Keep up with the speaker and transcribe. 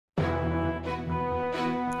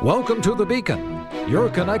Welcome to The Beacon, your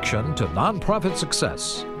connection to nonprofit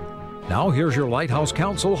success. Now here's your Lighthouse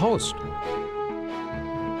Counsel host.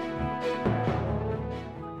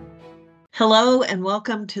 Hello and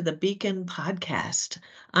welcome to the Beacon podcast.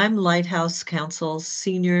 I'm Lighthouse Counsel's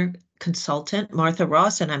senior consultant, Martha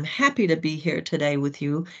Ross, and I'm happy to be here today with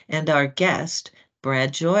you and our guest,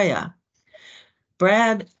 Brad Gioia.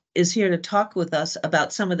 Brad is here to talk with us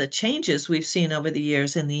about some of the changes we've seen over the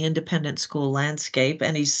years in the independent school landscape,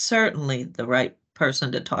 and he's certainly the right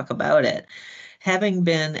person to talk about it. Having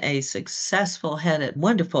been a successful head at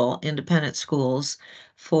wonderful independent schools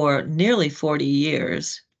for nearly 40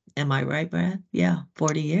 years. Am I right, Brad? Yeah,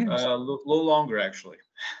 40 years. A little longer, actually.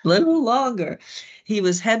 Little longer. He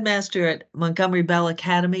was headmaster at Montgomery Bell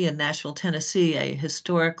Academy in Nashville, Tennessee, a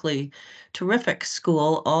historically terrific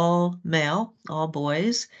school, all male, all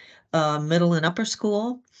boys, middle and upper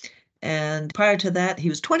school. And prior to that, he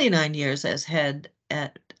was 29 years as head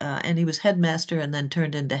at, and he was headmaster and then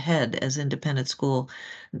turned into head as independent school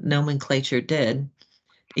nomenclature did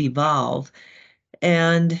evolve.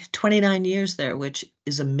 And 29 years there, which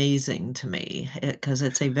is amazing to me because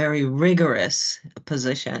it's a very rigorous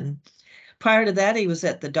position. Prior to that, he was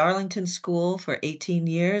at the Darlington School for 18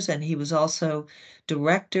 years, and he was also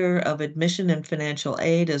director of admission and financial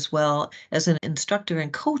aid, as well as an instructor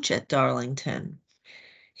and coach at Darlington.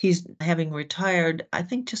 He's having retired, I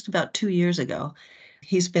think, just about 2 years ago.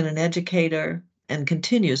 He's been an educator and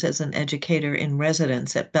continues as an educator in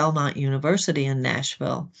residence at Belmont University in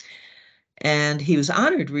Nashville. And he was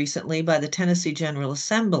honored recently by the Tennessee General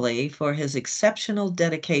Assembly for his exceptional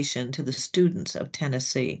dedication to the students of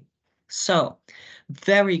Tennessee. So,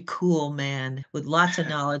 very cool man with lots of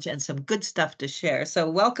knowledge and some good stuff to share. So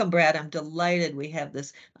welcome, Brad. I'm delighted we have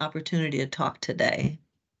this opportunity to talk today.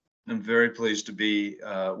 I'm very pleased to be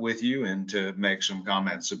with you and to make some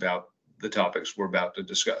comments about the topics we're about to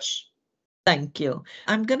discuss. Thank you.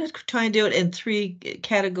 I'm going to try and do it in three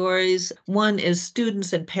categories. One is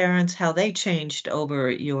students and parents, how they changed over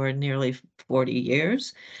your nearly 40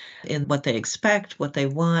 years in what they expect, what they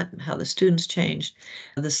want, how the students changed.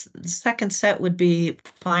 The second set would be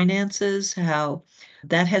finances, how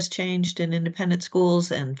that has changed in independent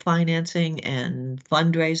schools and financing and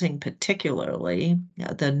fundraising, particularly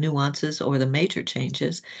the nuances or the major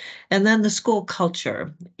changes. And then the school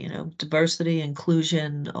culture, diversity,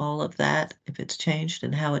 inclusion, all of that, if it's changed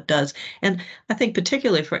and how it does. And I think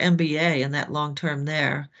particularly for MBA and that long term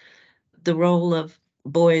there, the role of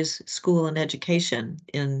boys' school and education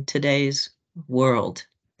in today's world.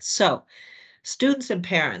 So, students and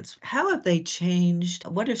parents, how have they changed?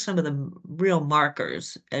 What are some of the real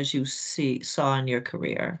markers as you saw in your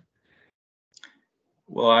career?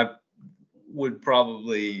 Well, I would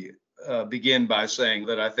probably begin by saying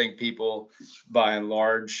that I think people, by and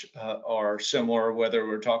large, are similar, whether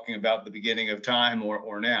we're talking about the beginning of time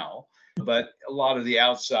or now. But a lot of the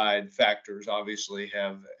outside factors obviously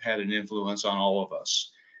have had an influence on all of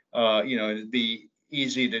us. It'd be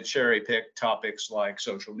easy to cherry pick topics like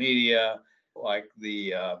social media, like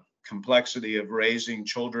the complexity of raising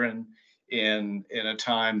children in a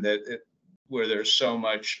time where there's so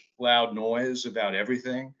much loud noise about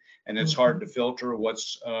everything, and it's hard to filter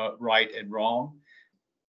what's right and wrong.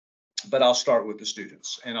 But I'll start with the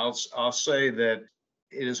students, and I'll say that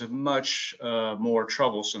it is a much more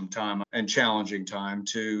troublesome time and challenging time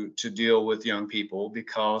to deal with young people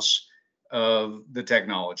because of the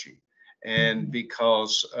technology and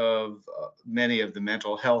because of many of the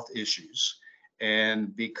mental health issues,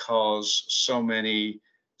 and because so many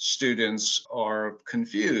students are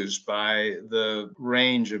confused by the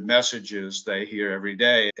range of messages they hear every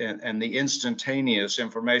day and the instantaneous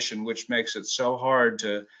information, which makes it so hard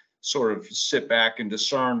to sort of sit back and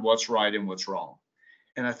discern what's right and what's wrong.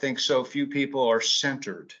 And I think so few people are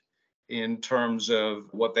centered in terms of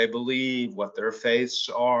what they believe, what their faiths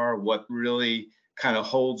are, what really kind of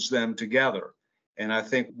holds them together. And I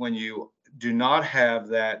think when you do not have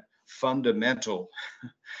that fundamental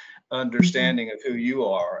understanding of who you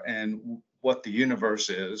are and what the universe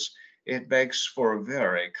is, it makes for a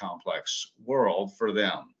very complex world for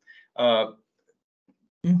them. On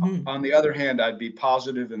the other hand, I'd be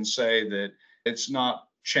positive and say that it's not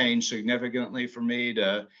changed significantly for me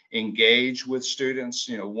to engage with students.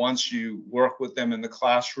 Once you work with them in the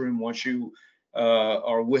classroom, once you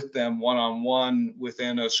are with them one-on-one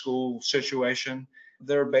within a school situation,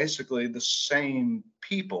 they're basically the same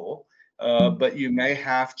people, but you may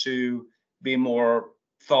have to be more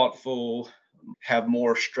thoughtful, have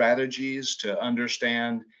more strategies to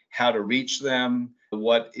understand how to reach them,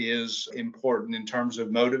 what is important in terms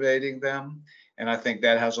of motivating them. And I think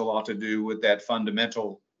that has a lot to do with that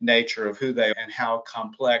fundamental nature of who they are and how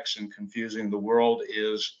complex and confusing the world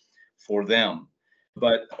is for them.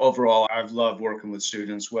 But overall, I've loved working with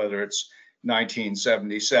students, whether it's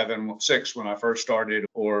 1977, 6 when I first started,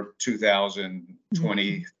 or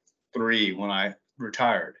 2023 when I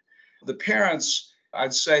retired. The parents,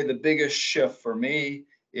 I'd say the biggest shift for me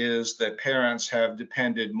is that parents have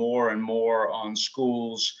depended more and more on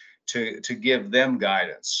schools to give them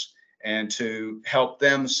guidance and to help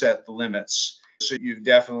them set the limits. So you've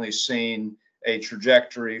definitely seen a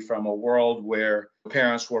trajectory from a world where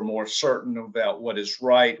parents were more certain about what is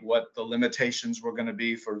right, what the limitations were going to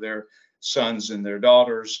be for their sons and their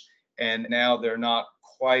daughters. And now they're not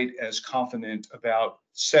quite as confident about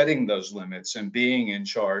setting those limits and being in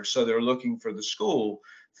charge. So they're looking for the school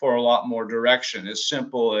for a lot more direction, as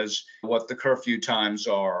simple as what the curfew times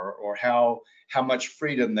are, or how much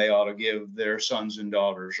freedom they ought to give their sons and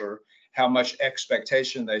daughters, or how much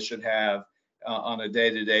expectation they should have on a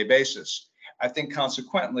day-to-day basis. I think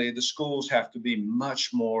consequently, the schools have to be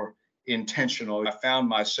much more intentional. I found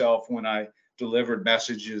myself when I delivered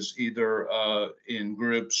messages either in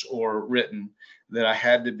groups or written that I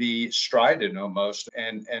had to be strident almost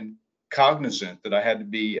and cognizant that I had to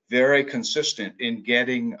be very consistent in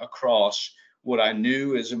getting across what I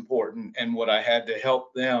knew is important and what I had to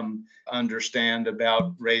help them understand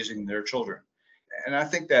about raising their children. And I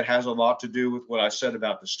think that has a lot to do with what I said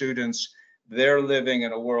about the students. They're living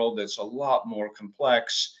in a world that's a lot more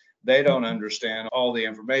complex. They don't understand all the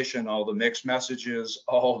information, all the mixed messages,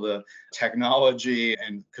 all the technology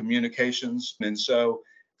and communications. And so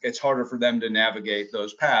it's harder for them to navigate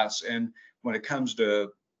those paths. And when it comes to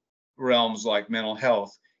realms like mental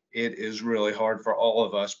health, it is really hard for all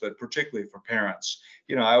of us, but particularly for parents.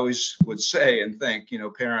 I always would say and think,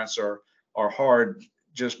 parents are hard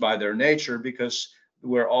just by their nature because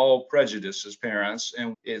we're all prejudiced as parents,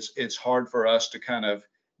 and it's hard for us to kind of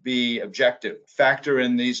be objective. Factor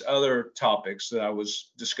in these other topics that I was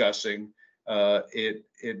discussing,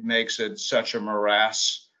 it makes it such a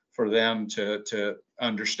morass for them to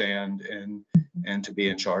understand and to be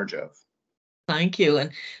in charge of. Thank you.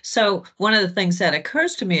 And so one of the things that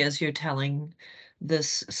occurs to me as you're telling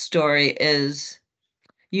this story is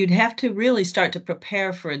you'd have to really start to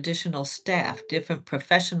prepare for additional staff, different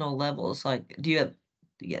professional levels. Like, do you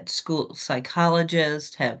get school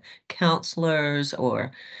psychologists, have counselors,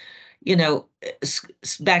 or,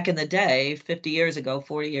 back in the day, 50 years ago,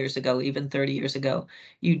 40 years ago, even 30 years ago,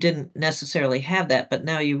 you didn't necessarily have that, but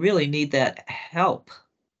now you really need that help,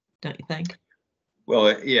 don't you think?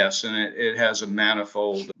 Well, yes, and it has a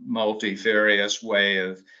manifold, multifarious way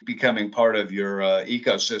of becoming part of your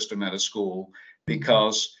ecosystem at a school,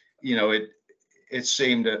 because it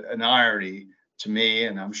seemed an irony to me,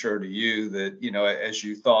 and I'm sure to you, that as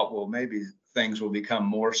you thought, well, maybe things will become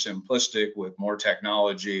more simplistic with more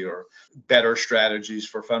technology or better strategies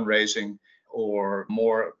for fundraising or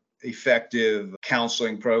more effective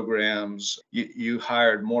counseling programs, you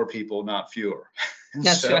hired more people, not fewer. And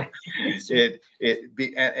That's so right.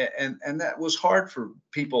 and that was hard for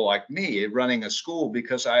people like me running a school,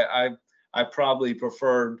 because I probably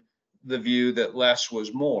preferred the view that less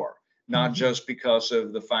was more, not just because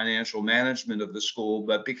of the financial management of the school,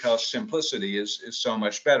 but because simplicity is so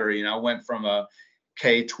much better. I went from a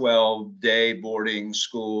K-12 day boarding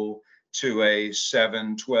school to a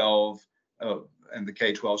 7-12 and the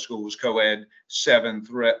K-12 school was co-ed,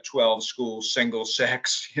 7-12 school, single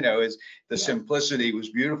sex, the simplicity was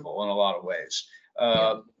beautiful in a lot of ways.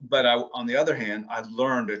 But on the other hand, I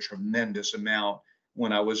learned a tremendous amount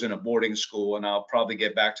when I was in a boarding school, and I'll probably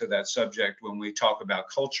get back to that subject when we talk about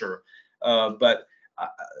culture. But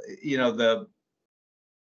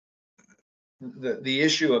the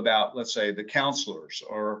issue about, let's say, the counselors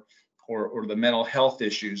or the mental health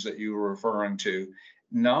issues that you were referring to,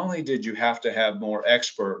 not only did you have to have more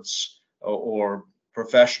experts or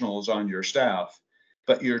professionals on your staff,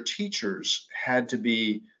 but your teachers had to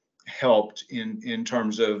be helped in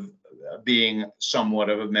terms of being somewhat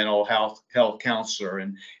of a mental health counselor,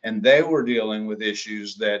 and they were dealing with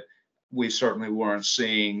issues that we certainly weren't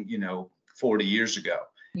seeing 40 years ago.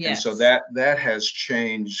 Yes. And so that has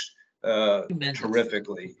changed Tremendous.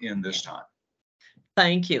 terrifically in this time.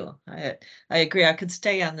 Thank you. I agree. I could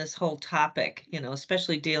stay on this whole topic,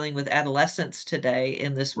 especially dealing with adolescents today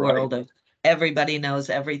in this world of everybody knows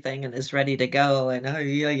everything and is ready to go. And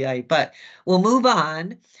but we'll move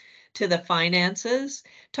on to the finances.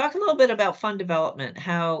 Talk a little bit about fund development,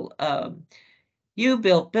 how you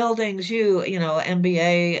built buildings,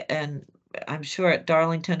 MBA, and I'm sure at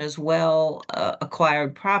Darlington as well,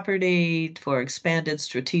 acquired property for expanded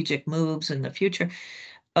strategic moves in the future.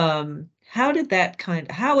 How did that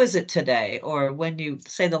how is it today? Or when you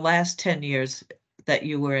say the last 10 years that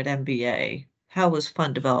you were at MBA, how was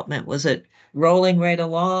fund development? Was it rolling right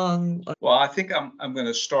along? Well, I think I'm going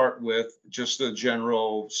to start with just the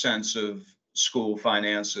general sense of school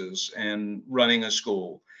finances and running a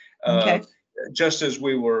school. Uh, Okay. just as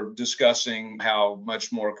we were discussing how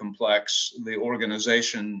much more complex the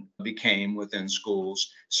organization became within schools,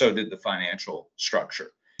 so did the financial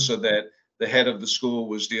structure. So that the head of the school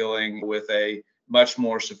was dealing with a much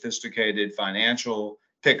more sophisticated financial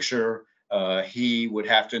picture. He would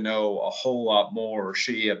have to know a whole lot more, or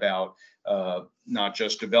she, about not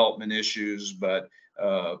just development issues, but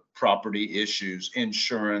property issues,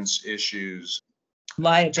 insurance issues,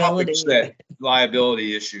 topics Liability. that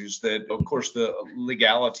liability issues that, of course, the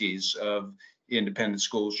legalities of independent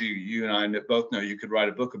schools. You and I both know you could write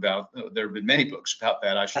a book about. There have been many books about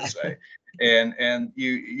that, I should say. And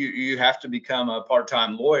you have to become a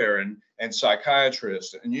part-time lawyer and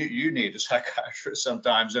psychiatrist, and you need a psychiatrist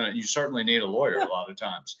sometimes, and you certainly need a lawyer a lot of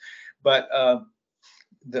times. But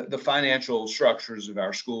the financial structures of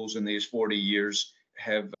our schools in these 40 years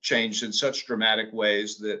have changed in such dramatic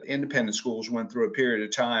ways that independent schools went through a period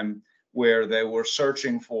of time where they were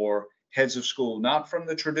searching for heads of school, not from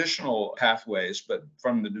the traditional pathways, but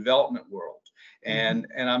from the development world. And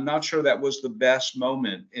I'm not sure that was the best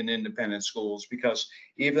moment in independent schools, because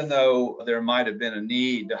even though there might have been a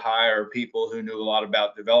need to hire people who knew a lot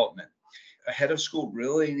about development, a head of school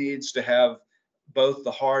really needs to have both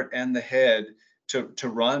the heart and the head to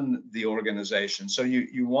run the organization. So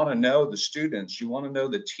you want to know the students, you want to know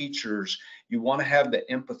the teachers, you want to have the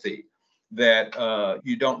empathy that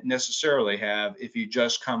you don't necessarily have if you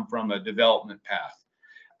just come from a development path.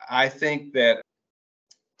 I think that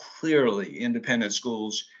clearly independent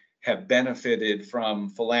schools have benefited from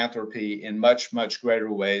philanthropy in much, much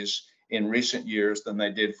greater ways in recent years than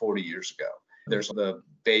they did 40 years ago. There's the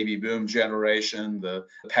baby boom generation, the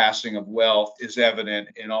passing of wealth is evident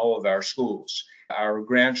in all of our schools. Our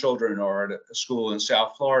grandchildren are at a school in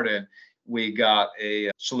South Florida, and we got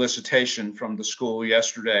a solicitation from the school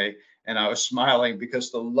yesterday, and I was smiling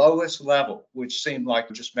because the lowest level, which seemed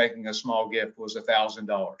like just making a small gift, was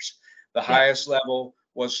 $1,000. The highest level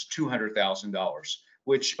was $200,000,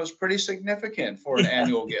 which was pretty significant for an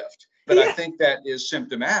annual gift. But I think that is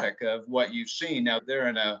symptomatic of what you've seen. Now, they're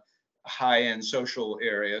in a high-end social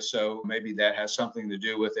area, so maybe that has something to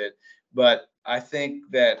do with it. But I think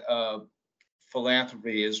that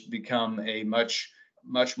philanthropy has become a much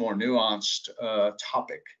more nuanced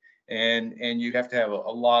topic, and you have to have a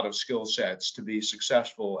lot of skill sets to be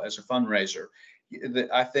successful as a fundraiser.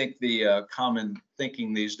 I think the common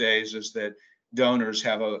thinking these days is that donors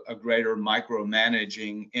have a greater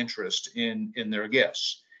micromanaging interest in their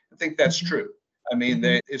gifts. I think that's true. I mean,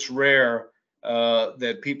 it's rare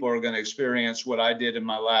that people are going to experience what I did in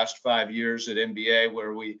my last 5 years at MBA,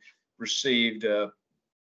 where we received a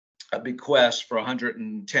bequest for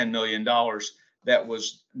 $110 million that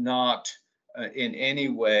was not in any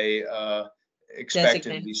way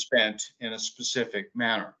expected to be spent in a specific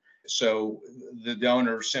manner. So the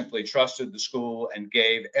donor simply trusted the school and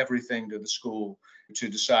gave everything to the school to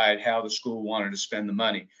decide how the school wanted to spend the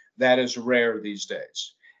money. That is rare these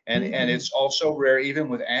days. And it's also rare, even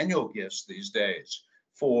with annual gifts these days,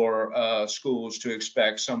 for schools to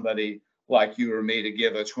expect somebody like you or me to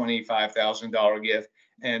give a $25,000 gift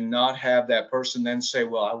and not have that person then say,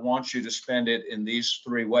 well, I want you to spend it in these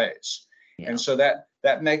 3 ways. And so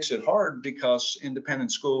that makes it hard, because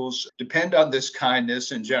independent schools depend on this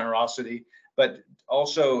kindness and generosity, but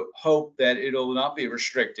also hope that it'll not be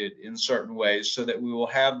restricted in certain ways, so that we will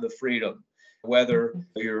have the freedom, whether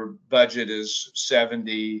your budget is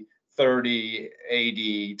 70, 30,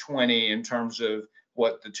 80, 20 in terms of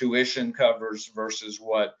what the tuition covers versus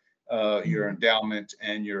what your endowment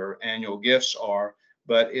and your annual gifts are.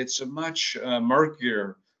 But it's a much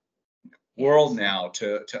murkier world now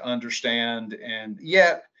to understand. And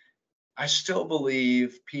yet I still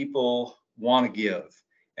believe people want to give.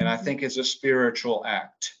 And I think it's a spiritual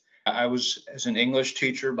act. I was, as an English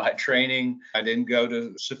teacher by training, I didn't go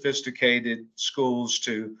to sophisticated schools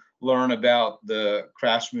to learn about the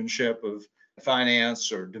craftsmanship of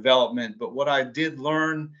finance or development. But what I did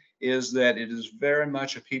learn is that it is very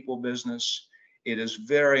much a people business. It is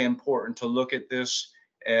very important to look at this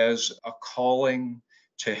as a calling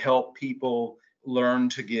to help people learn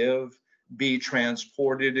to give, be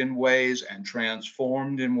transported in ways and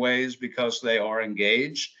transformed in ways because they are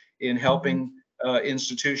engaged in helping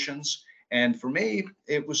institutions. And for me,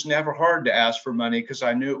 it was never hard to ask for money because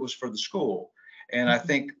I knew it was for the school. And I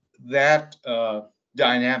think that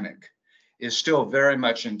dynamic is still very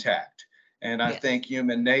much intact. And I think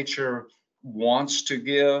human nature wants to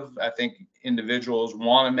give. I think individuals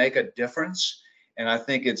want to make a difference. And I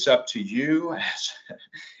think it's up to you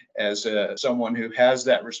as someone who has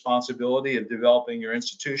that responsibility of developing your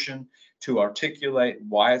institution to articulate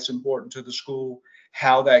why it's important to the school,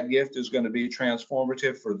 how that gift is going to be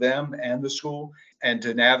transformative for them and the school, and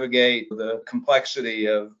to navigate the complexity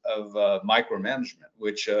of micromanagement,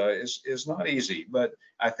 which is not easy, but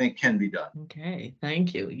I think can be done. Okay,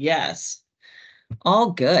 thank you. Yes,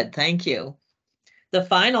 all good. Thank you. The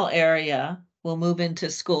final area will move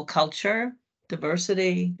into school culture,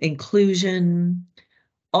 diversity, inclusion,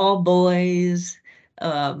 all boys.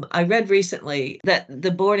 I read recently that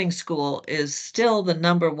the boarding school is still the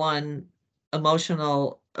number one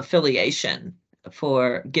emotional affiliation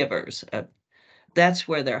for givers. That's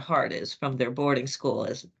where their heart is, from their boarding school,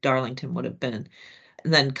 as Darlington would have been.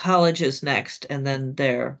 And then college is next, and then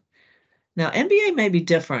their now, MBA may be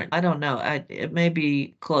different. I don't know. It may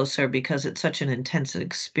be closer because it's such an intense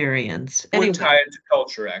experience. Would Anyway, tie into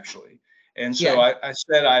culture, actually. And so yeah, I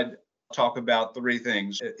said I'd talk about three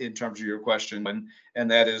things in terms of your question, and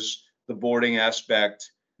that is the boarding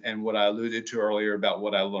aspect and what I alluded to earlier about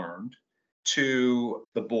what I learned, two,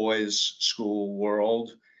 the boys' school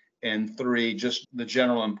world, and three, just the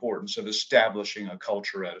general importance of establishing a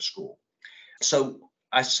culture at a school. So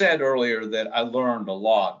I said earlier that I learned a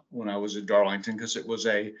lot when I was at Darlington because it was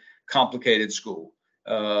a complicated school,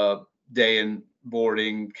 day and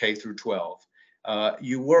boarding K through 12.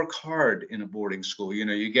 You work hard in a boarding school. You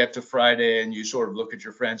know, you get to Friday and you sort of look at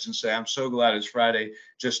your friends and say, I'm so glad it's Friday,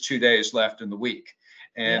 just 2 days left in the week.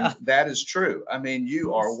 And yeah. that is true. I mean,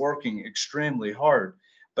 you are working extremely hard.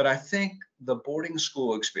 But I think the boarding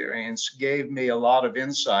school experience gave me a lot of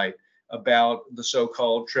insight about the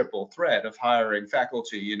so-called triple threat of hiring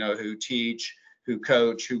faculty, you know, who teach, who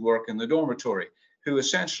coach, who work in the dormitory, who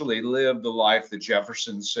essentially live the life that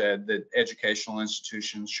Jefferson said that educational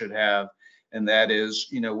institutions should have. And that is,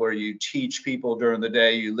 you know, where you teach people during the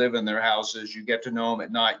day, you live in their houses, you get to know them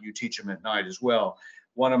at night, you teach them at night as well.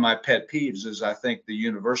 One of my pet peeves is I think the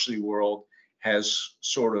university world has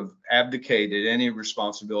sort of abdicated any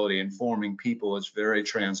responsibility in forming people. It's very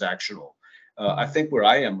transactional. I think where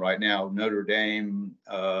I am right now, Notre Dame,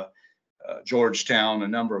 Georgetown, a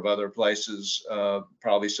number of other places,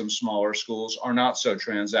 probably some smaller schools, are not so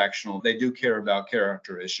transactional. They do care about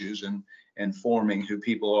character issues and forming who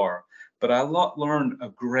people are. But I learned a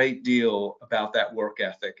great deal about that work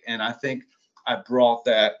ethic. And I think I brought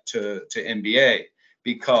that to MBA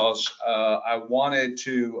because I wanted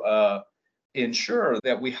to ensure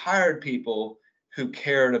that we hired people who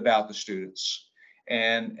cared about the students.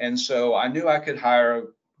 And so I knew I could hire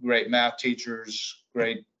great math teachers,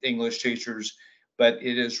 great English teachers, but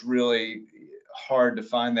it is really hard to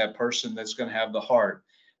find that person that's going to have the heart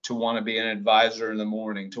to want to be an advisor in the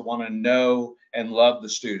morning, to want to know and love the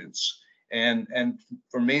students. And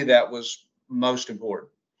for me, that was most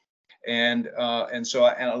important. And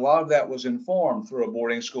a lot of that was informed through a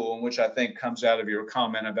boarding school, in which I think comes out of your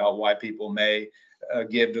comment about why people may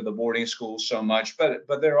give to the boarding school so much, but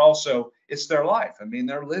they're also, it's their life. I mean,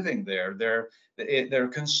 they're living there. They're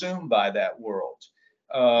consumed by that world.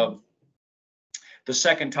 The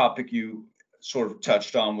second topic you sort of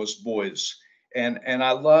touched on was boys, and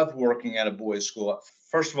I loved working at a boys' school.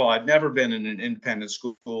 First of all, I'd never been in an independent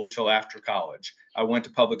school until after college. I went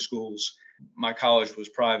to public schools. My college was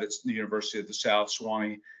private, the University of the South,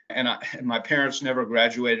 Sewanee, and my parents never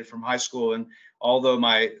graduated from high school. And although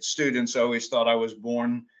my students always thought I was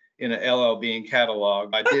born in an LL Bean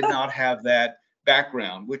catalog, I did not have that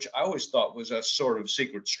background, which I always thought was a sort of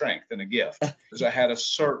secret strength and a gift, because I had a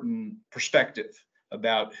certain perspective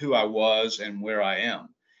about who I was and where I am.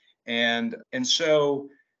 And so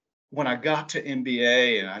when I got to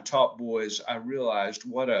MBA and I taught boys, I realized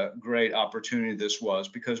what a great opportunity this was,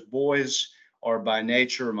 because boys are by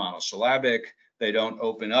nature monosyllabic. They don't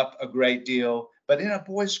open up a great deal, but in a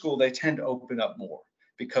boys' school, they tend to open up more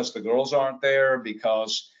because the girls aren't there,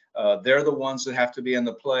 because they're the ones that have to be in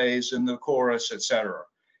the plays, in the chorus, etc.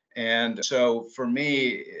 And so for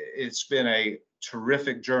me, it's been a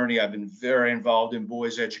terrific journey. I've been very involved in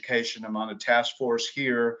boys' education. I'm on a task force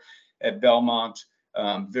here at Belmont.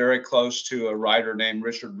 Very close to a writer named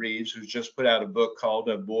Richard Reeves, who's just put out a book called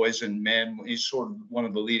Boys and Men. He's sort of one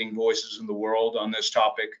of the leading voices in the world on this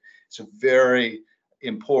topic. It's a very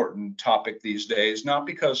important topic these days, not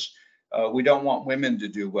because we don't want women to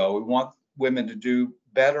do well. We want women to do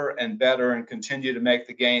better and better and continue to make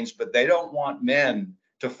the gains, but they don't want men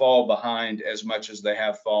to fall behind as much as they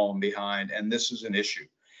have fallen behind. And this is an issue.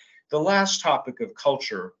 The last topic of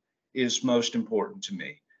culture is most important to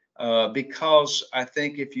me. Because I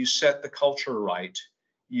think if you set the culture right,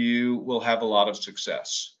 you will have a lot of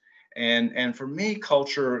success. And for me,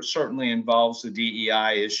 culture certainly involves the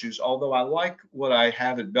DEI issues, although I like what I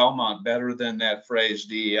have at Belmont better than that phrase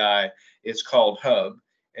DEI. It's called HUB,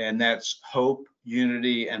 and that's hope,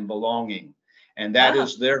 unity, and belonging. And that Ah,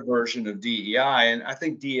 is their version of DEI. And I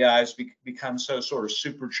think DEI has become so sort of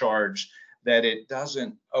supercharged that it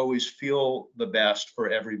doesn't always feel the best for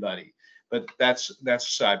everybody. But that's a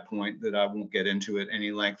side point that I won't get into at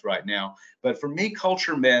any length right now. But for me,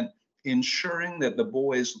 culture meant ensuring that the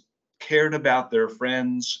boys cared about their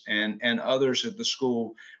friends and others at the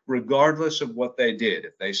school, regardless of what they did.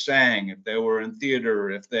 If they sang, if they were in theater,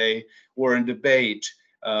 if they were in debate,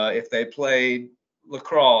 if they played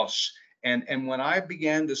lacrosse. And when I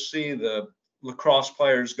began to see the lacrosse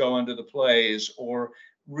players go into the plays, or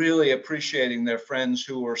really appreciating their friends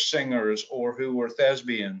who were singers or who were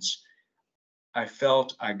thespians, I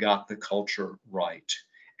felt I got the culture right.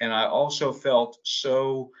 And I also felt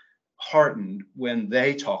so heartened when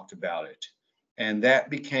they talked about it. And that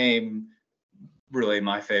became really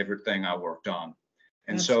my favorite thing I worked on.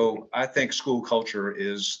 And that's great. so I think school culture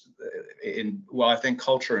is I think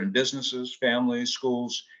culture in businesses, families,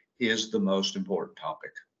 schools is the most important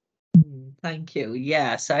topic. Thank you.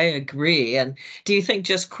 Yes, I agree. And do you think,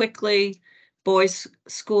 just quickly, boys'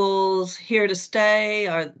 schools here to stay?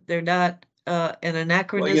 Are they're not an Well,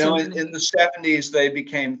 anachronism? in the 70s, they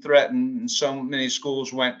became threatened, and so many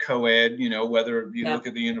schools went co-ed, whether you Yeah. look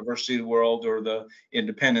at the university world or the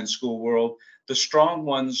independent school world. The strong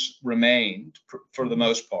ones remained for the Mhm.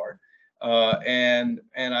 most part. And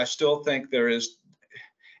I still think there is,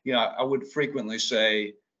 I would frequently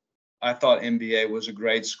say, I thought MBA was a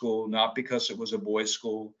great school, not because it was a boys'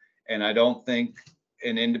 school. And I don't think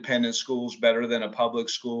an independent school is better than a public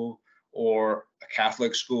school or a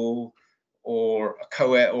Catholic school or a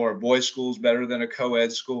co-ed, or a boys' school is better than a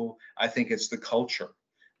co-ed school. I think it's the culture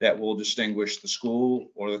that will distinguish the school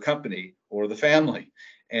or the company or the family.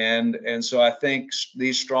 And so I think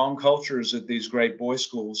these strong cultures at these great boys'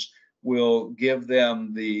 schools will give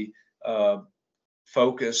them the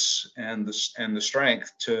focus and the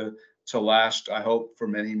strength to last, I hope, for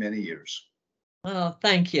many, many years. Oh,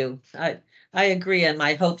 thank you. I agree, and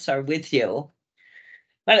my hopes are with you.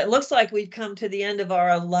 But it looks like we've come to the end of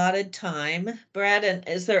our allotted time. Brad, and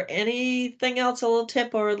is there anything else, a little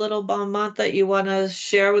tip or a little bon mot that you want to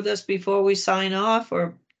share with us before we sign off?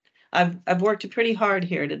 Or I've worked pretty hard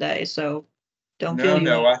here today, so don't feel No, you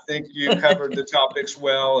no, I think you have. covered the topics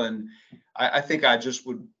well. And I think I just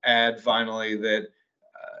would add finally that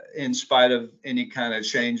in spite of any kind of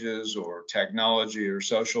changes or technology or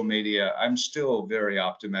social media, I'm still very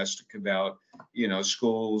optimistic about,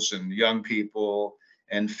 schools and young people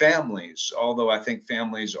and families, although I think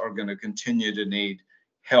families are going to continue to need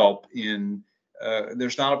help in,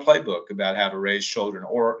 there's not a playbook about how to raise children,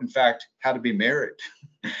 or in fact, how to be married.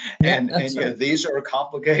 Yeah, And that's right. these are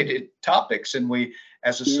complicated topics, and we,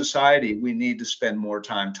 as a society, we need to spend more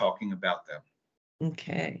time talking about them.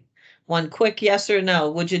 Okay. One quick yes or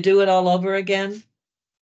no. Would you do it all over again?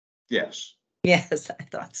 Yes. Yes, I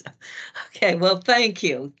thought so. Okay, well, thank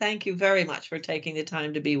you. Thank you very much for taking the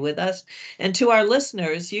time to be with us. And to our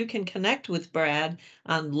listeners, you can connect with Brad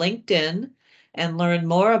on LinkedIn and learn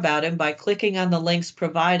more about him by clicking on the links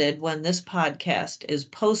provided when this podcast is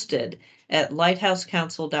posted at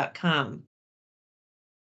lighthousecounsel.com.